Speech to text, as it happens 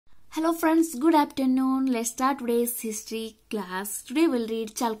Hello friends, good afternoon. Let's start today's history class. Today we'll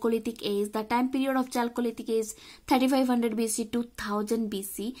read Chalcolithic Age. The time period of Chalcolithic Age 3500 BC to 1000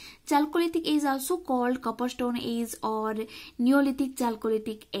 BC. Chalcolithic Age also called Copperstone Age or Neolithic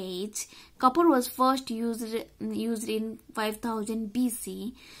Chalcolithic Age. Copper was first used in 5000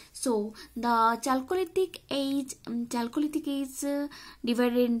 BC. So the Chalcolithic Age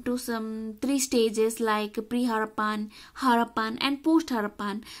divided into some three stages like pre-Harappan, Harappan and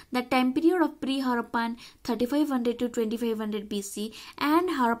post-Harappan. The time period of pre-Harappan 3500 to 2500 BC and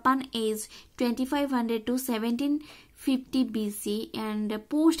Harappan Age 2500 to 1750 BC and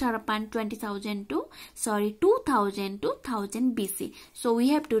post-Harappan 2000 to 2000 to 1000 BC. So we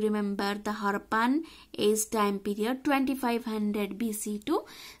have to remember the Harappan Age time period 2500 BC to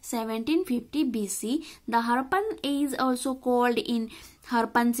 1750 BC. The Harappan Age also called in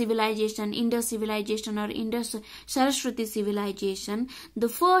Harappan civilization, Indus civilization or Indus Saraswati civilization. The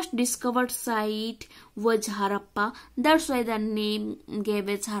first discovered site was Harappa. That's why the name gave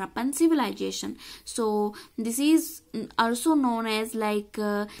it Harappan civilization. So this is also known as like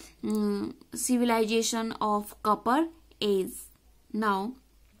civilization of Copper Age. Now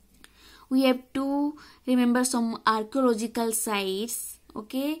we have to remember some archaeological sites.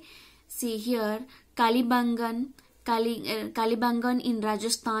 Okay, see here Kalibangan in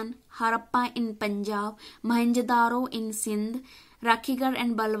Rajasthan, Harappa in Punjab, Mohenjo-daro in Sindh, Rakhigarh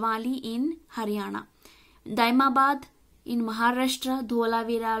and Balwali in Haryana, Daimabad in Maharashtra,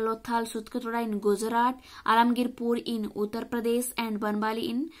 Dholavira, Lothal, Sutkatoda in Gujarat, Alamgirpur in Uttar Pradesh and Banbali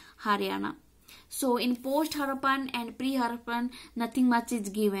in Haryana. So in post-Harappan and pre-Harappan nothing much is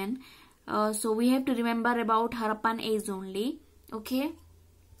given. So we have to remember about Harappan Age only. Okay.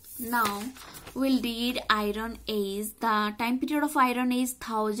 Now we'll read Iron Age. The time period of Iron Age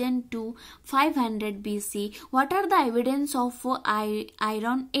 1000 to 500 BC. What are the evidence of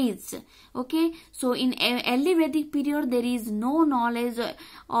Iron Age? Okay, so in early Vedic period there is no knowledge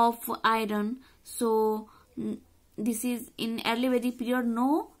of iron. So this is in early Vedic period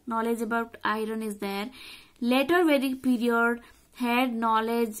no knowledge about iron is there. Later Vedic period had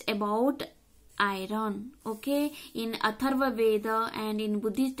knowledge about iron. Okay, in Atharva Veda and in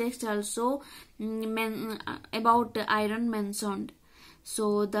Buddhist text also about iron mentioned.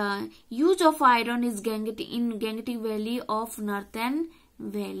 So the use of iron is in Gangetic Valley of Northern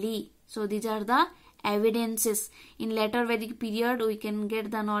Valley. So these are the evidences. In later Vedic period we can get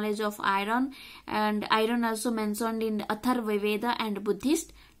the knowledge of iron, and iron also mentioned in Atharva Veda and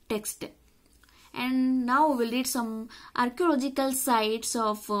Buddhist text. And now we will read some archaeological sites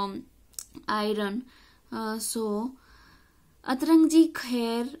of iron. So Atrangi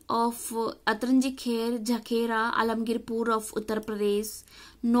Khair, Jakhera, Alamgirpur of Uttar Pradesh,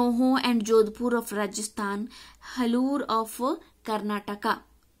 Noho and Jodhpur of Rajasthan, Halur of Karnataka.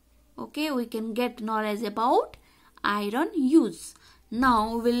 Okay, we can get knowledge about iron use.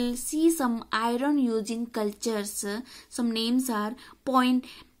 Now we'll see some iron using cultures. Some names are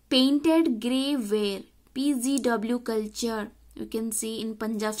Painted Grey Ware, PGW culture. You can see in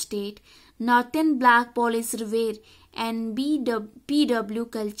Punjab state. Northern Black Polyester Ware and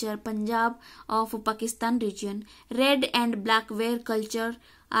PW culture, Punjab of Pakistan region. Red and Black Ware culture,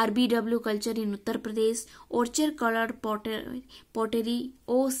 RBW culture in Uttar Pradesh. Orchard colored pottery,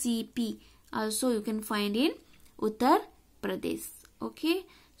 OCP, also you can find in Uttar Pradesh. Okay,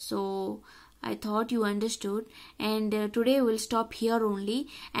 so I thought you understood, and today we'll stop here only,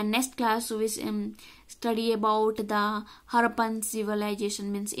 and next class we study about the Harappan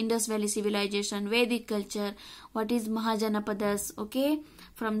civilization, means Indus Valley civilization, Vedic culture, what is Mahajanapadas. Okay,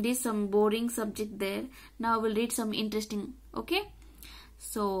 from this some boring subject there. Now we'll read some interesting. Okay,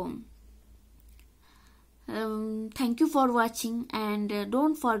 so thank you for watching, and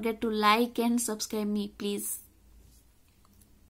don't forget to like and subscribe me please.